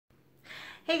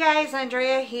Hey guys,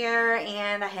 Andrea here,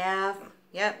 and I have,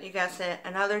 yep, you guessed it,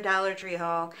 another Dollar Tree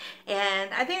haul.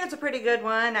 And I think it's a pretty good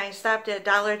one. I stopped at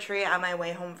Dollar Tree on my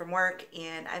way home from work,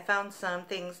 and I found some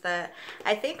things that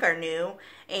I think are new,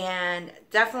 and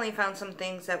definitely found some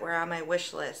things that were on my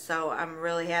wish list. So I'm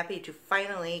really happy to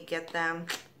finally get them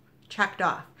checked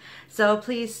off. So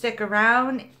please stick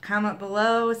around, comment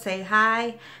below, say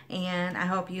hi, and I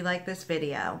hope you like this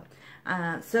video.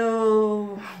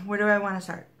 So where do I want to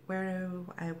start? Where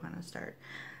do I want to start?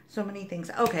 So many things.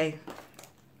 Okay,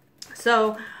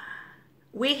 so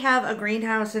we have a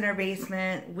greenhouse in our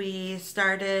basement. We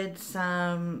started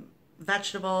some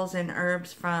vegetables and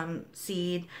herbs from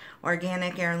seed,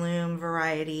 organic heirloom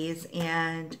varieties,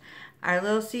 and our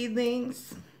little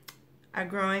seedlings are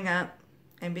growing up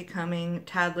and becoming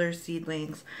toddler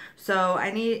seedlings. So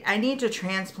I need to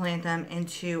transplant them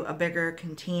into a bigger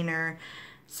container.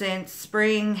 Since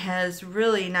spring has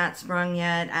really not sprung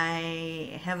yet,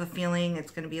 I have a feeling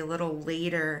it's going to be a little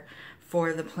later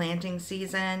for the planting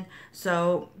season.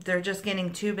 So they're just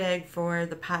getting too big for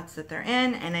the pots that they're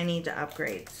in, and I need to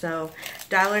upgrade. So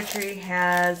Dollar Tree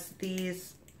has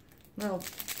these little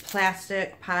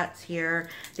plastic pots here.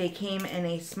 They came in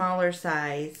a smaller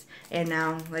size, and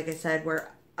now, like I said, we're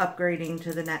upgrading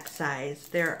to the next size.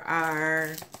 There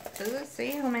are, does it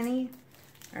say how many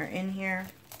are in here?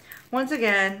 Once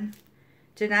again,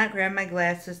 did not grab my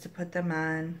glasses to put them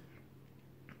on.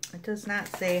 It does not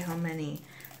say how many.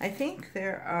 I think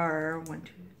there are 1,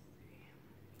 2,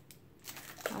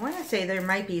 3. I want to say there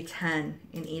might be 10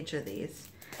 in each of these,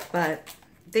 but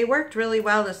they worked really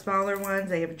well. The smaller ones,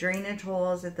 they have drainage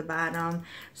holes at the bottom,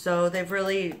 so they've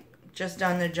really just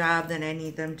done the job that I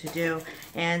need them to do.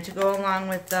 And to go along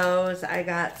with those, I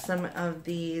got some of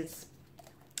these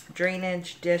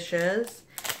drainage dishes,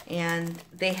 and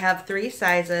they have 3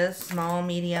 sizes: small,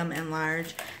 medium, and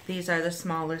large. These are the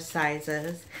smallest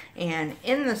sizes, and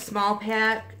in the small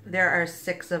pack there are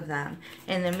 6 of them.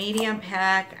 In the medium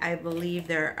pack, I believe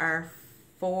there are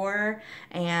 4,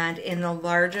 and in the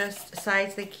largest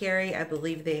size they carry, I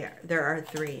believe there are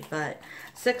 3. But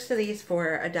 6 of these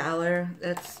for $1,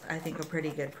 that's, I think, a pretty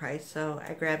good price, so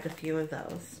I grabbed a few of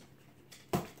those.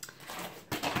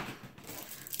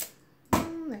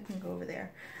 That can go over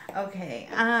there. Okay,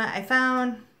 I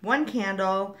found 1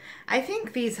 candle. I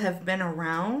think these have been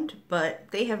around,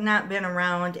 but they have not been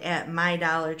around at my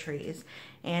Dollar Trees.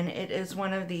 And it is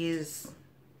one of these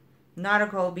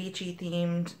nautical, beachy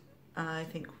themed, I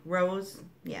think rose,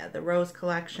 yeah, the rose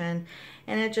collection.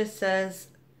 And it just says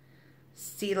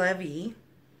C'est la vie.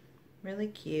 Really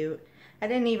cute. I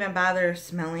didn't even bother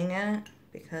smelling it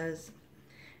because,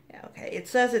 yeah, okay, it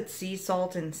says it's sea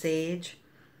salt and sage.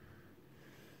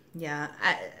 Yeah,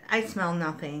 I smell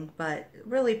nothing, but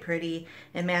really pretty.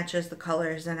 It matches the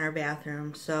colors in our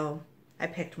bathroom, so I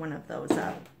picked one of those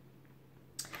up.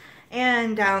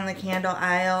 And down the candle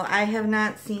aisle, I have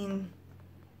not seen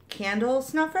candle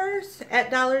snuffers at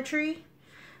Dollar Tree.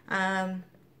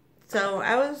 So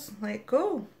I was like,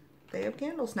 cool, they have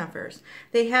candle snuffers.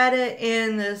 They had it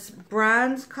in this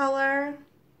bronze color,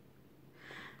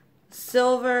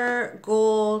 silver,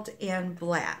 gold, and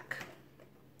black.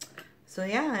 So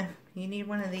yeah, you need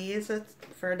one of these. It's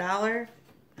for $1.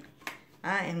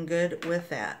 I am good with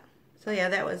that. So yeah,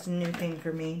 that was a new thing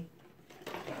for me.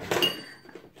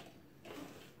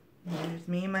 There's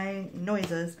me and my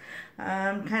noises.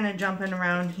 I'm kind of jumping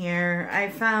around here. I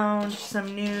found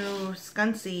some new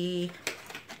Skuncy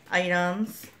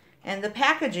items, and the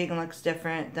packaging looks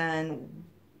different than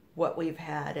what we've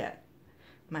had at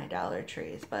my Dollar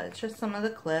Trees, but it's just some of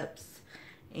the clips,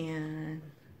 and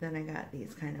then I got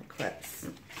these kind of clips.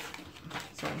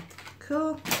 So,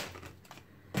 cool.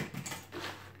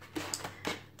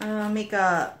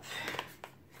 Makeup.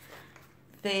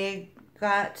 They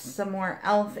got some more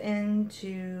e.l.f.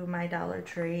 into my Dollar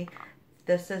Tree.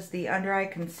 This is the under eye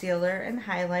concealer and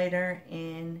highlighter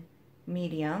in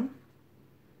medium.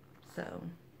 So,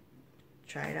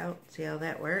 try it out, see how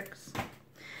that works.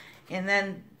 And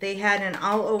then they had an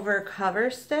all over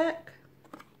cover stick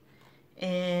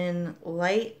in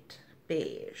light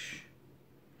beige.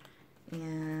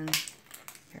 And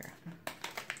here,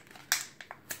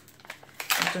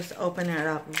 I'll just open it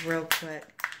up real quick.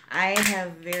 I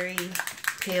have very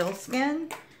pale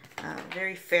skin,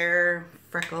 very fair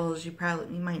freckles. You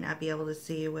might not be able to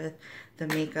see with the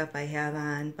makeup I have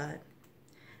on, but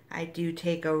I do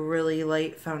take a really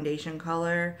light foundation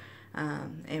color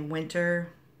in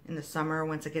winter. In the summer,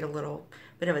 once I get a little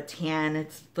bit of a tan,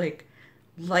 it's like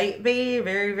light beige,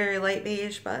 very, very light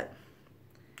beige, but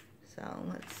so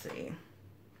let's see.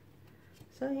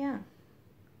 So yeah,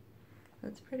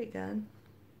 that's pretty good.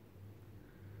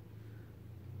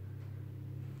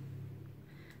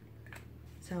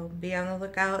 So be on the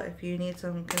lookout if you need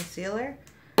some concealer.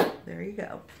 There you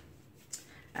go.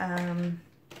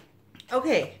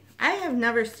 Okay, I have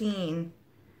never seen,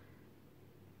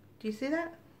 do you see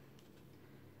that?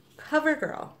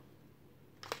 CoverGirl.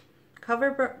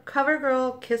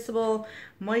 CoverGirl Kissable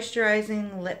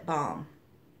Moisturizing Lip Balm.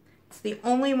 It's the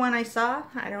only one I saw.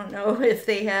 I don't know if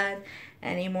they had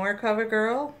any more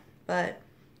CoverGirl, but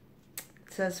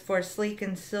it says for sleek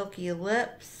and silky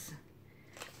lips.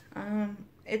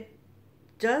 It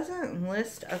doesn't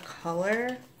list a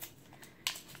color,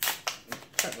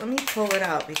 but let me pull it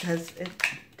out because it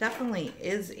definitely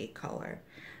is a color.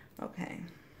 Okay.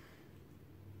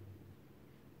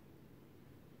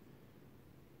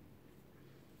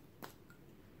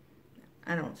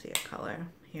 I don't see a color.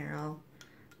 Here, I'll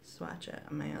swatch it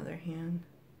on my other hand.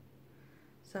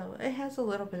 So it has a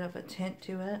little bit of a tint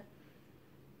to it.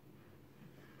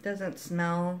 Doesn't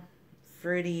smell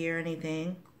fruity or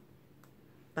anything.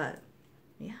 But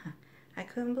yeah, I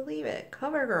couldn't believe it.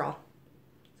 CoverGirl.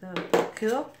 So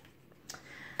cool.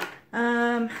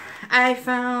 I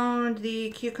found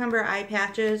the cucumber eye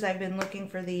patches. I've been looking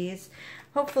for these.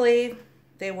 Hopefully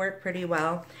they work pretty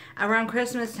well. Around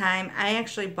Christmas time, I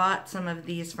actually bought some of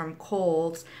these from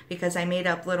Kohl's because I made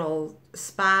up little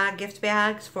spa gift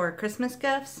bags for Christmas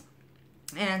gifts.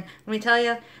 And let me tell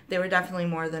you, they were definitely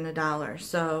more than $1.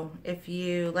 So if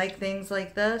you like things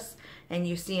like this and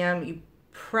you see them, you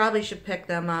probably should pick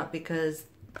them up because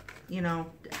you know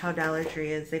how Dollar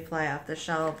Tree is. They fly off the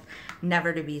shelf,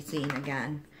 never to be seen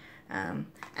again. And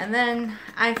then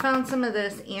I found some of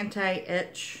this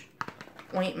anti-itch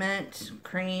ointment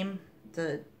cream,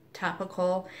 the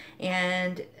topical,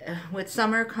 and with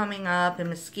summer coming up and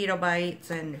mosquito bites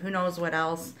and who knows what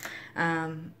else,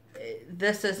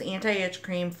 this is anti-itch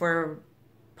cream for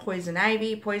poison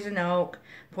ivy, poison oak,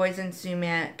 poison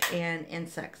sumac, and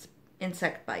insect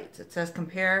bites. It says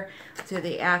compare to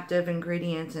the active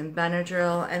ingredients in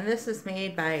Benadryl, and this is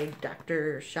made by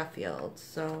Dr. Sheffield.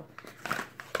 So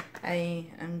I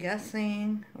am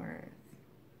guessing, or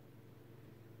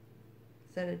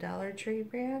is that a Dollar Tree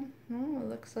brand? No, it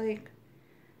looks like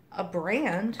a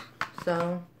brand.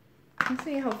 So let's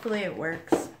see, hopefully it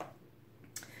works.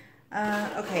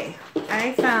 Okay,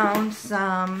 I found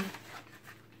some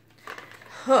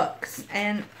hooks,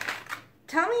 and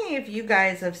tell me if you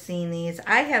guys have seen these.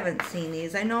 I haven't seen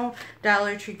these. I know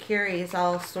Dollar Tree carries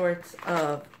all sorts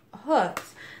of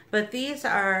hooks, but these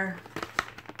are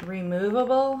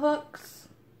removable hooks.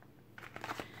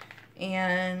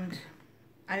 And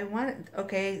I want,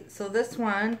 okay, so this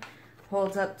one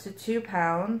holds up to 2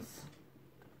 pounds.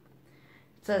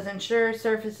 It says ensure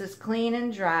surface is clean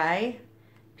and dry.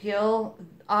 Peel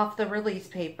off the release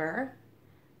paper.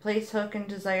 Place hook in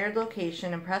desired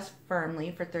location and press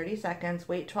firmly for 30 seconds.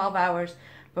 Wait 12 hours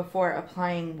before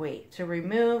applying weight. To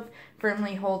remove,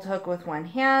 firmly hold hook with one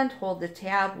hand, hold the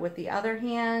tab with the other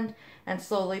hand, and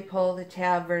slowly pull the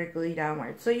tab vertically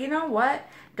downward. So you know what?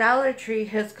 Dollar Tree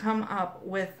has come up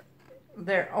with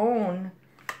their own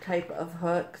type of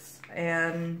hooks,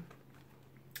 and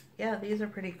yeah, these are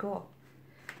pretty cool.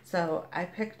 So I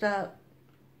picked up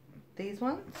these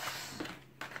ones.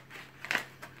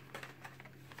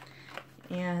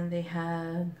 And they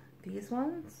had these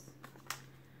ones,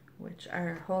 which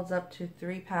holds up to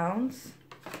 3 pounds.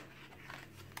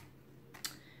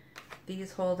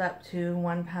 These hold up to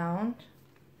 1 pound.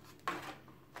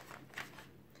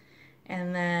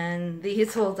 And then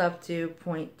these hold up to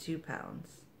 0.2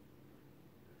 pounds.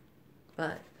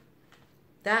 But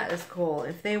that is cool.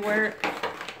 If they work,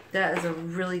 that is a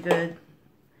really good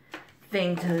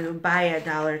thing to buy at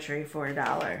Dollar Tree for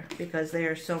 $1 because they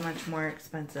are so much more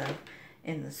expensive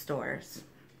in the stores.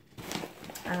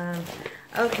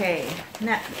 Okay,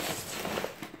 next.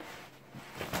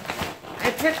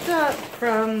 I picked up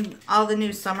from all the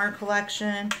new summer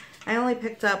collection. I only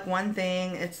picked up one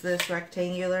thing. It's this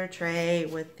rectangular tray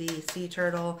with the sea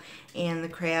turtle and the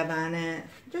crab on it.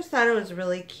 Just thought it was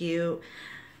really cute.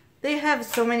 They have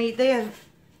so many, they have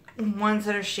ones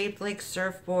that are shaped like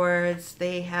surfboards.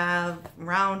 They have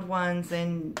round ones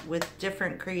and with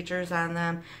different creatures on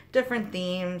them, different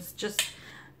themes, just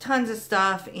tons of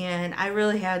stuff. And I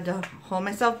really had to hold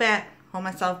myself back. Hold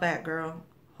myself back, girl.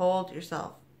 Hold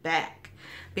yourself back,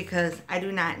 because I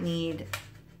do not need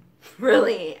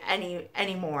really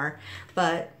any more.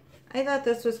 But I thought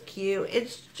this was cute.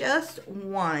 It's just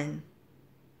one,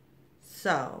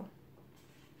 so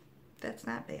that's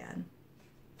not bad.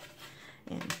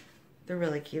 And they're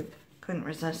really cute. Couldn't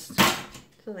resist.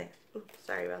 So there. Oops,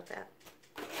 sorry about that.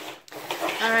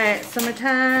 Alright,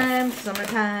 summertime,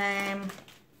 summertime.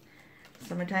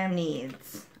 Summertime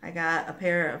needs. I got a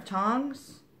pair of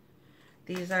tongs.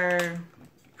 These are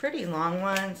pretty long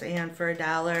ones, and for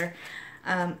 $1.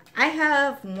 I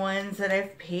have ones that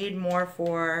I've paid more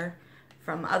for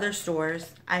from other stores.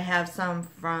 I have some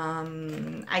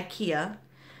from IKEA.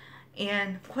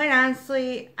 And quite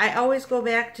honestly, I always go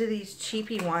back to these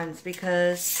cheapy ones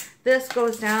because this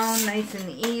goes down nice and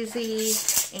easy,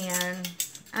 and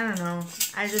I don't know,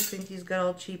 I just think these good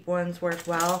old cheap ones work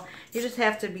well. You just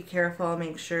have to be careful,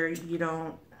 make sure you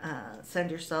don't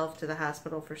send yourself to the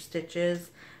hospital for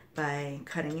stitches by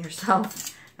cutting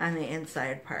yourself on the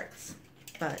inside parts.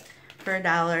 But for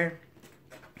 $1,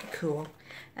 cool.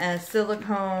 A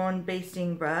silicone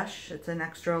basting brush. It's an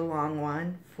extra long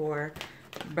one for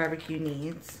barbecue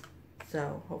needs.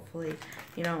 So hopefully,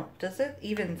 you know, does it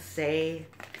even say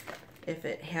if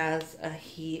it has a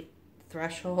heat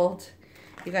threshold?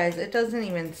 You guys, it doesn't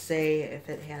even say if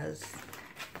it has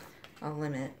a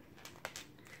limit.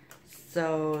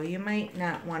 So you might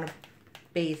not want to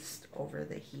baste over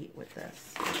the heat with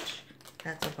this, which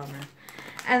that's a bummer.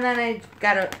 And then I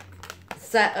got a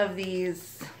set of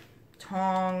these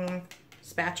tong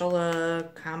spatula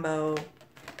combo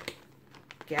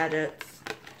gadgets.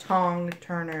 Tong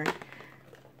turner.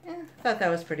 I thought that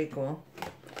was pretty cool.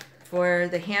 For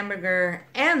the hamburger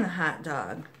and the hot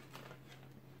dog.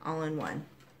 All in one.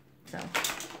 So,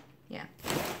 yeah.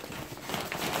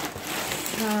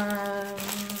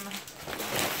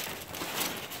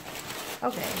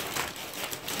 Okay.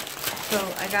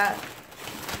 So, I got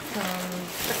some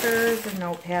stickers and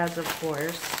notepads, of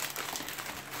course.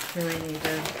 Really need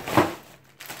to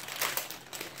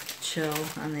chill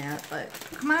on that, but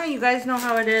come on, you guys know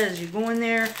how it is. You go in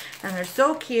there and they're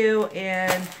so cute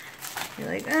and you're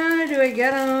like, do I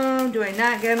get them? Do I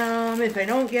not get them? If I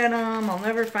don't get them, I'll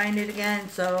never find it again.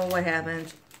 So what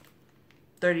happens?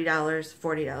 $30,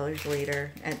 $40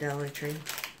 later at Dollar Tree.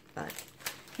 But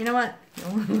you know what? You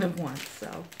only live once,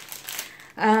 so.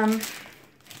 I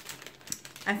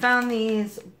found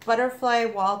these butterfly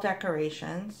wall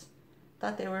decorations.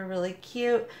 Thought they were really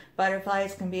cute.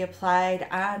 Butterflies can be applied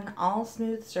on all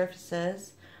smooth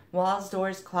surfaces, walls,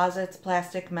 doors, closets,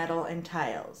 plastic, metal, and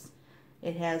tiles.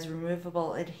 It has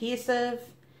removable adhesive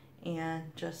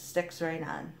and just sticks right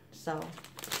on. So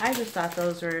I just thought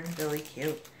those were really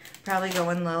cute. Probably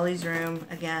go in Lily's room.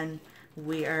 Again,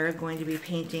 we are going to be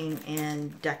painting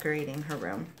and decorating her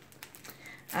room.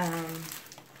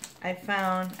 I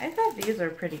thought these are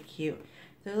pretty cute.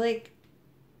 They're like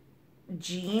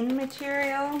jean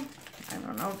material. I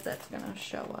don't know if that's gonna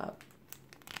show up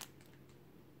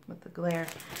with the glare.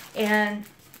 And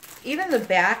even the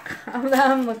back of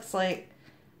them looks like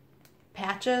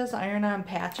patches, iron-on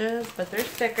patches, but they're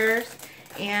stickers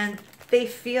and they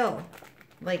feel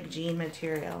like jean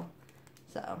material.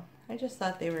 So I just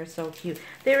thought they were so cute.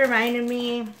 They reminded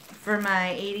me, for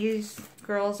my 80s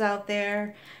girls out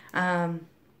there,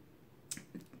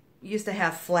 used to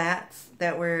have flats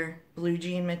that were blue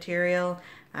jean material.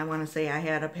 I want to say I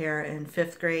had a pair in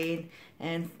 5th grade,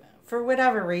 and for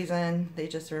whatever reason, they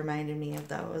just reminded me of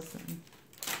those. And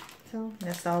so,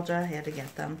 nostalgia, I had to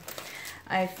get them.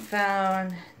 I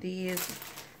found these,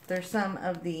 they're some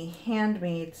of the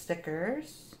handmade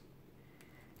stickers,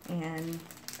 and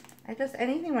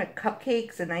anything with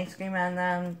cupcakes and ice cream on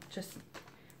them, just,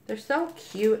 they're so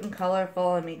cute and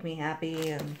colorful and make me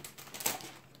happy, and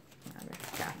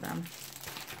got them.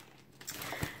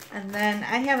 And then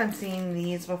I haven't seen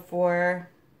these before.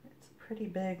 It's a pretty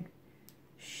big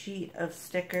sheet of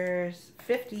stickers,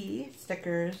 50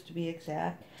 stickers to be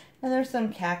exact. And there's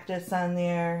some cactus on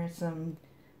there, some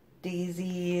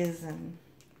daisies, and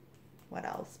what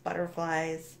else?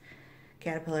 Butterflies,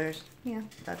 caterpillars. Yeah,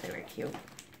 thought they were cute.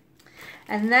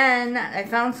 And then I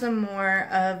found some more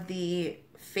of the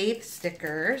Faith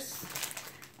stickers,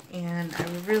 and I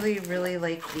really, really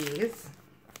like these.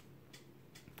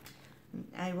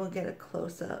 I will get a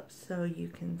close-up so you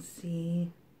can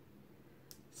see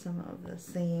some of the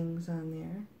sayings on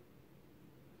there.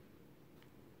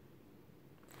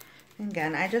 And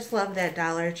again, I just love that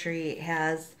Dollar Tree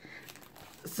has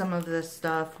some of this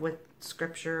stuff with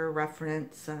scripture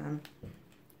reference.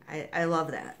 I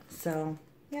love that. So,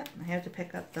 yep, I have to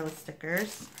pick up those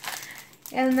stickers.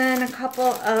 And then a couple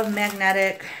of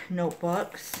magnetic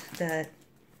notebooks that,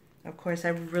 of course, I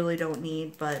really don't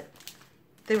need, but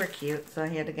they were cute, so I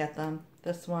had to get them.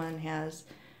 This one has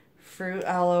fruit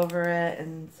all over it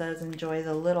and says, enjoy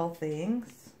the little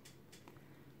things.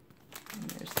 And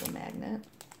there's the magnet.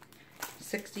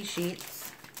 60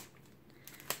 sheets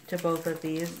to both of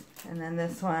these. And then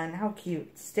this one, how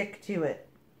cute. Stick to it.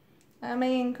 I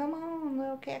mean, come on,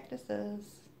 little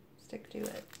cactuses. Stick to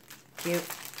it. Cute.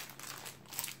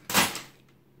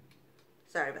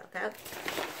 Sorry about that.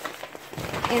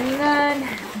 And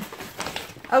then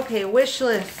Okay, wish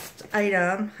list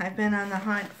item. I've been on the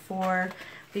hunt for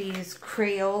these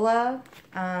Crayola.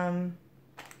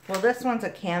 Well, this one's a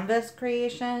canvas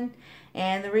creation.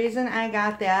 And the reason I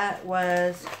got that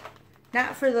was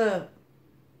not for the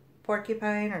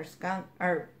porcupine or skunk,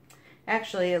 or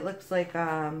actually it looks like,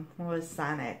 what was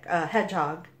Sonic?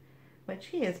 Hedgehog, which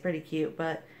he is pretty cute,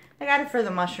 but I got it for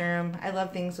the mushroom. I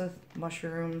love things with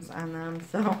mushrooms on them,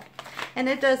 so. And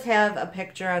it does have a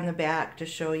picture on the back to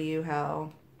show you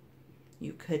how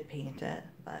you could paint it,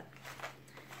 but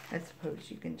I suppose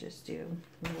you can just do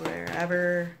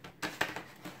wherever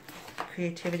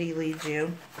creativity leads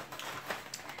you.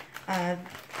 And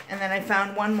then I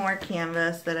found one more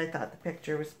canvas that I thought the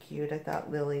picture was cute. I thought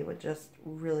Lily would just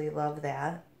really love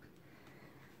that.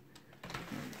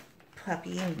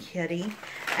 Puppy and kitty.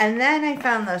 And then I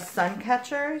found the sun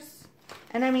catchers.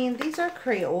 And I mean, these are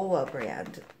Crayola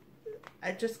brand.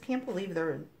 I just can't believe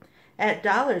they're at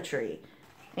Dollar Tree.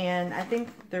 And I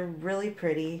think they're really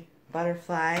pretty.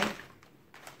 Butterfly.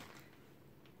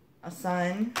 A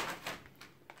sun.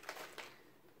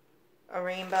 A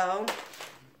rainbow.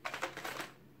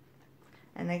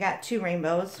 And I got 2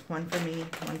 rainbows, one for me,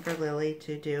 one for Lily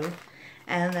to do.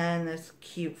 And then this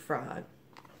cute frog.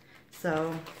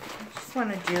 So, I just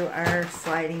want to do our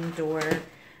sliding door.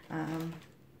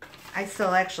 I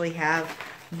still actually have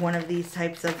one of these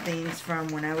types of things from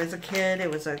when I was a kid.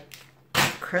 It was a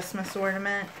Christmas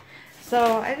ornament.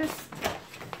 So, I just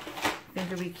think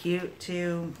it would be cute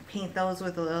to paint those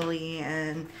with Lily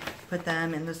and put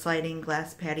them in the sliding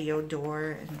glass patio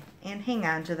door and hang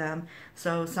on to them.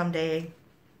 So, someday,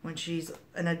 when she's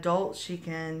an adult, she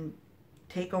can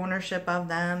take ownership of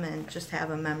them and just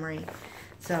have a memory.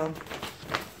 So,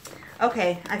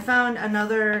 okay, I found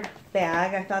another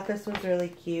bag. I thought this was really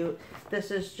cute.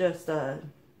 This is just a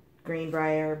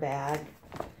Greenbrier bag.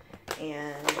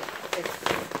 And it's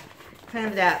kind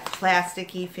of that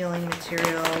plasticky feeling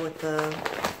material with the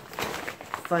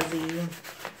fuzzy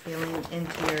feeling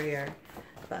interior.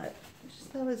 But I just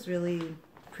thought it was really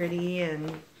pretty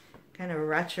and kind of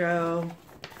retro.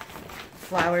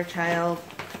 Flower child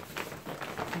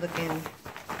looking,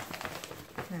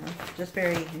 you know, just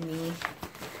very neat.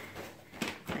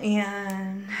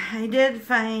 And I did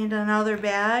find another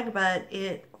bag, but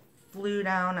it flew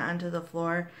down onto the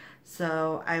floor,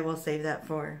 so I will save that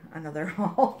for another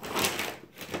haul.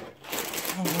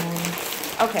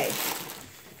 And, okay,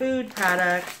 food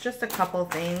products, just a couple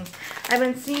things. I've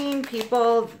been seeing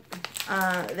people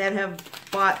that have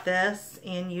bought this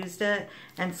and used it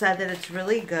and said that it's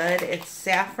really good. It's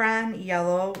saffron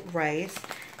yellow rice.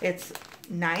 It's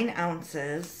 9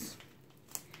 ounces.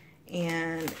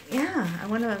 And yeah, I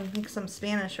want to make some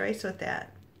Spanish rice with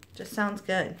that. Just sounds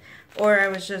good. Or I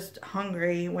was just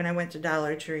hungry when I went to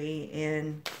Dollar Tree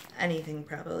and anything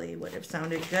probably would have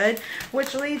sounded good.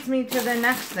 Which leads me to the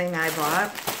next thing I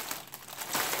bought.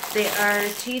 They are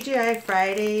TGI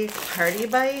Fridays Party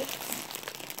Bites.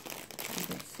 You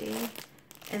can see.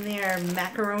 And they are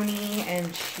macaroni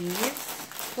and cheese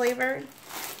flavored.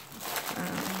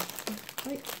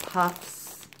 Like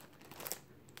puffs.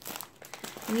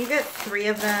 And you get 3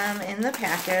 of them in the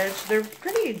package. They're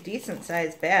pretty decent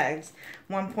sized bags.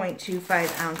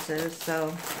 1.25 ounces. So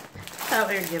I thought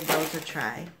we'd give those a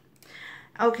try.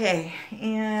 Okay.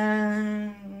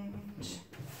 And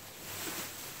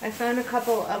I found a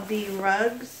couple of the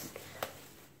rugs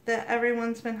that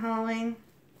everyone's been hauling.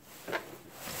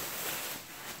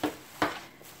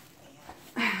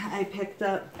 I picked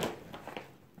up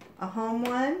a home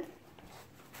one,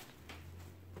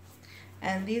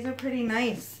 and these are pretty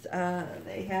nice.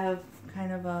 They have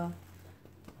kind of a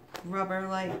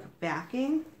rubber-like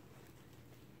backing.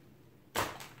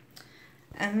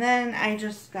 And then I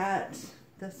just got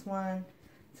this one.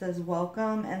 It says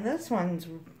welcome, and this one's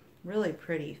really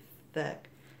pretty thick.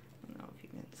 I don't know if you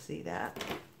can see that.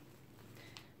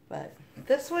 But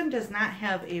this one does not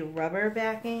have a rubber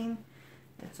backing.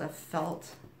 It's a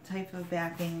felt type of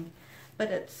backing, but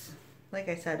it's, like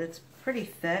I said, it's pretty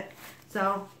thick.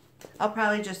 So I'll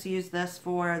probably just use this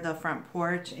for the front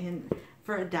porch, and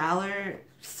for $1,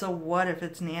 so what if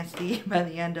it's nasty by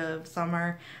the end of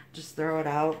summer? Just throw it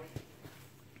out.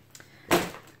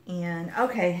 And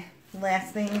okay,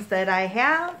 last things that I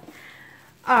have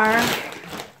are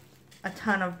a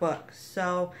ton of books.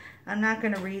 So I'm not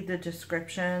going to read the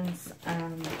descriptions.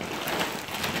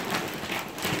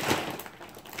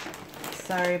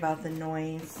 Sorry about the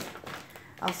noise.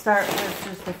 I'll start with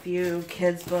just a few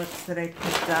kids' books that I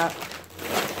picked up.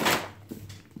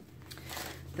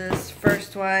 This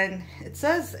first one, it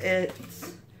says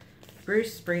it's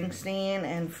Bruce Springsteen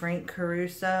and Frank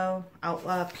Caruso,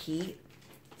 Outlaw Pete.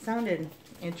 Sounded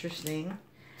interesting.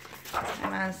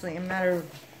 I'm not a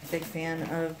big fan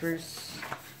of Bruce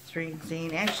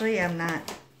Springsteen. Actually, I'm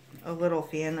not a little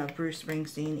fan of Bruce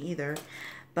Springsteen either,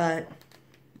 but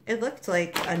it looked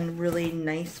like a really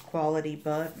nice quality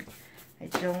book. I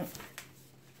don't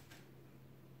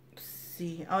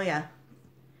see, oh yeah,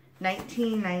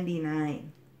 $19.99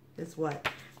 is what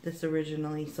this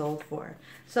originally sold for.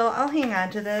 So I'll hang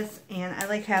on to this, and I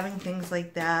like having things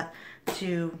like that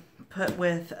to put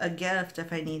with a gift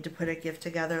if I need to put a gift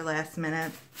together last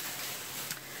minute.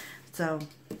 So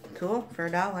cool, for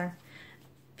 $1.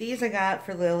 These I got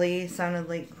for Lily. Sounded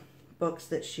like books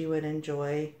that she would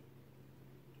enjoy.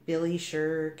 Billy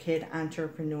Shur, Kid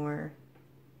Entrepreneur.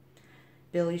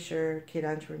 Billy Shur, Kid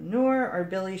Entrepreneur, or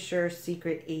Billy Shur,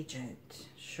 Secret Agent.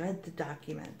 Shred the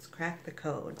documents, crack the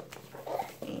code.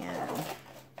 And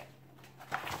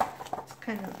it's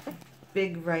kind of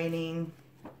big writing.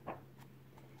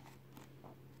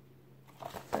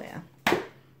 So yeah,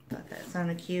 thought that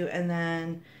sounded cute. And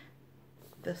then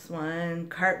this one,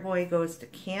 Cartboy Goes to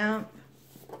Camp.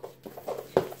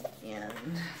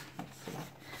 And let's see,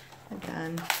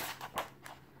 again,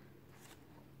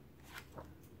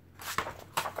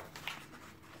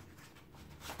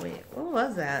 wait, what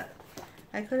was that?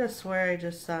 I could have swore I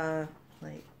just saw,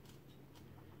 like,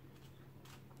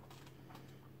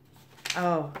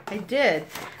 oh, I did.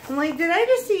 I'm like, did I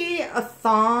just see a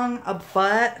thong, a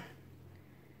butt?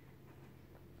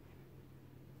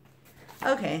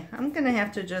 Okay, I'm gonna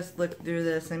have to just look through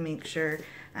this and make sure.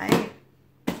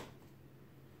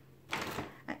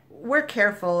 We're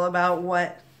careful about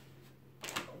what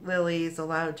Lily's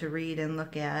allowed to read and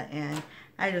look at, and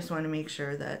I just want to make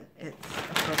sure that it's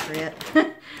appropriate.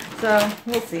 So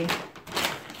we'll see.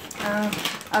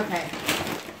 Okay.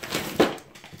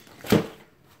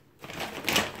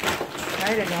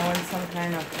 Try to go in some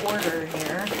kind of order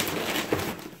here,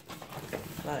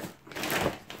 but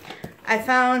I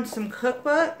found some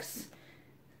cookbooks.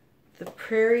 The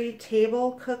Prairie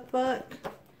Table Cookbook.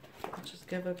 I'll just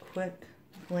give a quick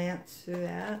glance through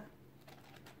that.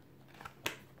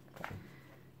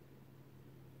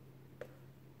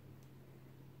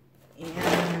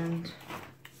 And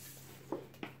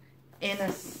In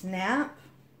a Snap,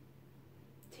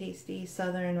 Tasty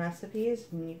Southern Recipes,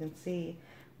 and you can see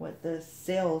what the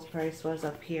sales price was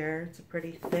up here. It's a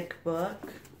pretty thick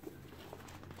book.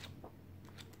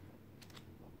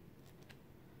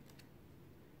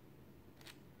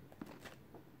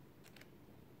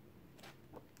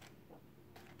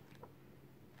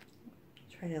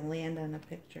 Try to land on a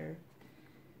picture.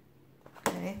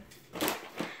 Okay.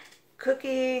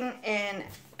 Cooking in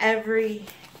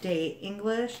Everyday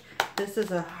English. This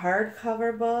is a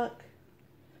hardcover book.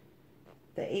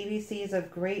 The ABCs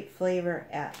of Great Flavor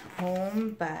at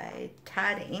Home by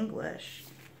Todd English.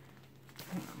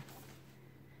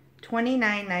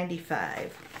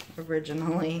 $29.95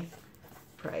 originally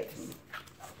price.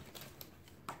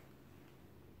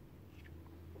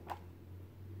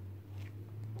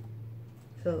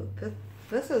 So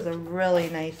this is a really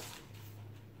nice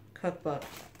cookbook.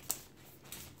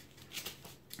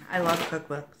 I love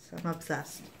cookbooks. I'm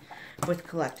obsessed with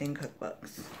collecting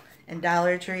cookbooks. And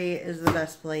Dollar Tree is the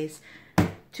best place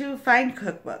to find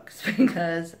cookbooks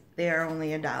because they are only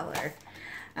 $1.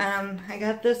 I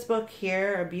got this book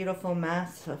here, A Beautiful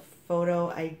Mess, a photo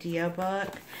idea book.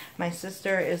 My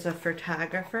sister is a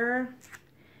photographer,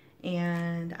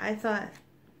 and I thought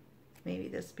maybe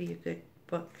this would be a good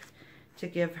book to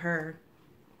give her.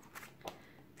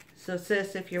 So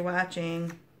sis, if you're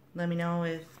watching, let me know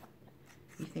if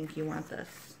you think you want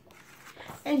this.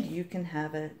 And you can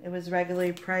have it. It was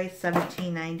regularly priced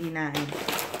 $17.99.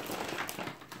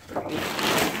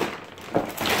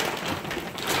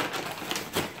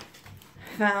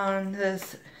 Found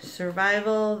this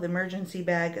Survival, the Emergency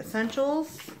Bag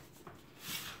Essentials.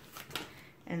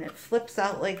 And it flips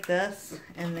out like this,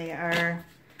 and they are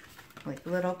like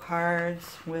little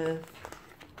cards with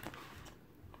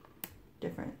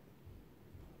different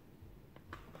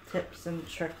tips and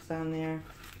tricks on there.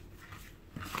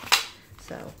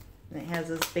 So, and it has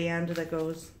this band that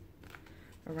goes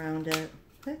around it.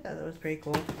 I thought that was pretty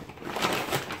cool.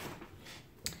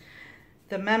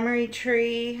 The Memory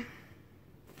Tree.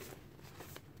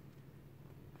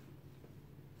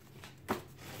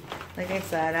 Like I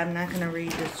said, I'm not going to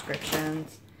read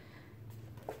descriptions.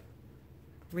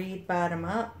 Read bottom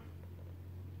up.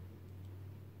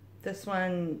 This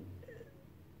one,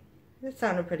 it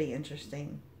sounded pretty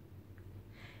interesting.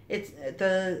 It's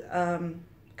the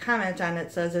comment on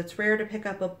it says, it's rare to pick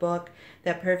up a book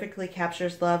that perfectly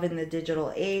captures love in the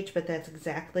digital age, but that's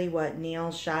exactly what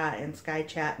Neil Shah and Sky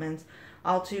Chapman's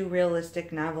all too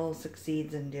realistic novel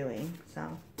succeeds in doing.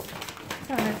 So,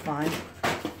 kind of fun.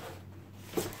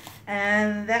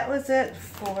 And that was it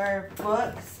for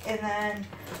books. And then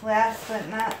last but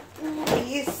not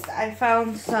least, I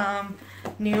found some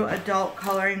new adult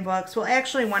coloring books. Well,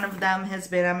 actually one of them has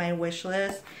been on my wish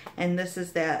list, and this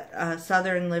is that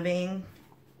Southern Living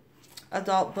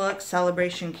adult book,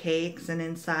 Celebration Cakes, and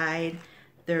inside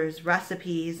there's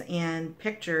recipes and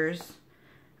pictures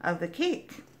of the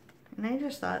cake. And I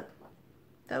just thought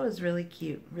that was really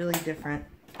cute, really different.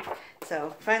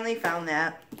 So finally found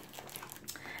that.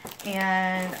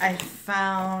 And I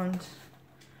found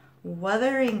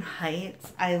Wuthering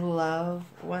Heights. I love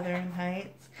Wuthering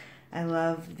Heights. I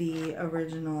love the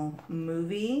original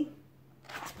movie.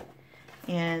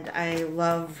 And I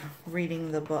love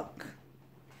reading the book.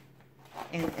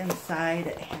 And inside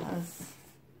it has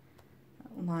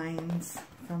lines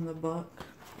from the book.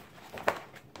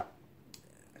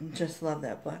 Just love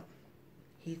that book.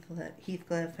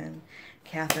 Heathcliff and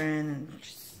Catherine, and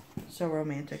just so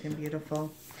romantic and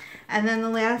beautiful. And then the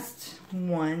last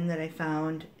one that I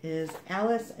found is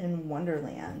Alice in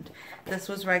Wonderland. This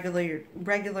was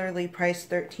regularly priced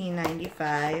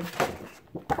 $13.95.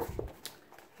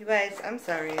 You guys, I'm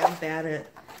sorry, I'm bad at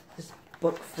just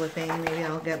book flipping. Maybe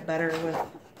I'll get better with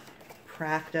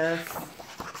practice.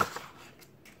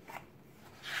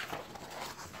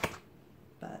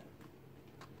 But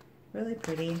really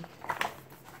pretty.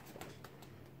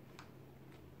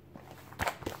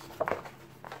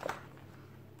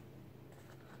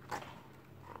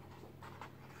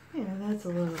 Yeah, that's a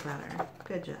little better.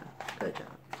 Good job. Good job.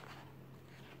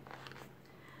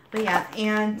 But yeah,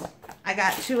 and I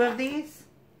got 2 of these.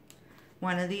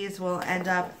 One of these will end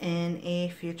up in a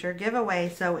future giveaway.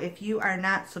 So if you are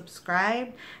not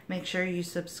subscribed, make sure you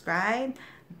subscribe,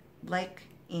 like,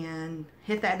 and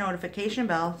hit that notification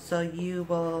bell so you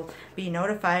will be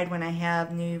notified when I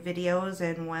have new videos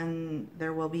and when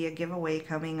there will be a giveaway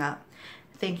coming up.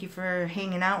 Thank you for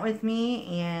hanging out with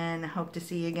me, and I hope to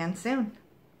see you again soon.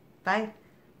 Bye.